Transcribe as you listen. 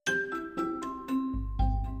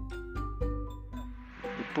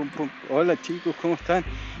Pum, pum. Hola chicos, ¿cómo están?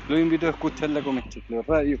 Los invito a escuchar la Comechiclo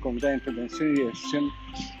Radio con gran entretención y diversión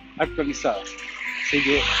actualizada. Así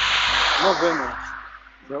que nos vemos.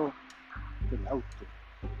 Chao. El auto.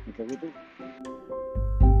 Me cagué todo.